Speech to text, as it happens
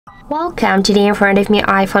Welcome. Today in front of me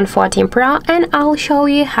iPhone 14 Pro, and I'll show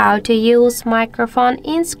you how to use microphone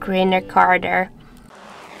in screen recorder.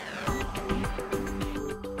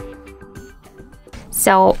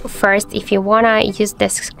 So first, if you wanna use the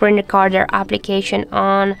screen recorder application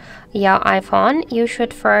on your iPhone, you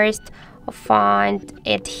should first find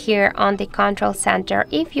it here on the control center.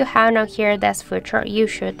 If you have not here this feature, you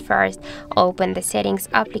should first open the settings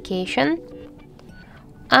application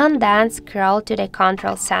and then scroll to the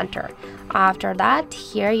control center. After that,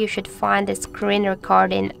 here you should find the screen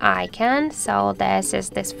recording icon. So this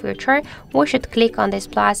is this feature. We should click on this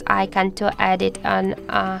plus icon to add it on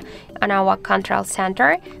our control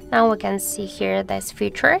center. Now we can see here this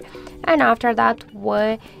feature, and after that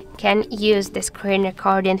we can use the screen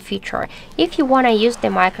recording feature. If you want to use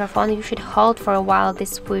the microphone, you should hold for a while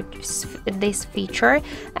this feature,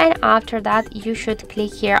 and after that you should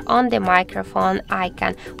click here on the microphone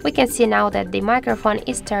icon. We can see now that the microphone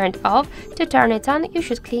is turned off. To turn it on, you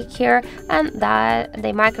should click here, and that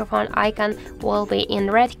the microphone icon will be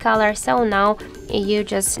in red color. So now you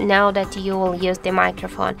just know that you will use the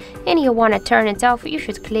microphone. And you want to turn it off, you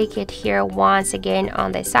should click it here once again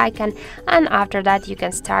on this icon, and after that you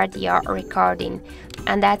can start your recording.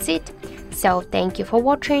 And that's it. So thank you for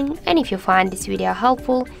watching, and if you find this video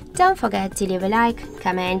helpful, don't forget to leave a like,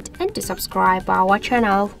 comment and to subscribe our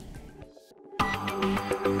channel.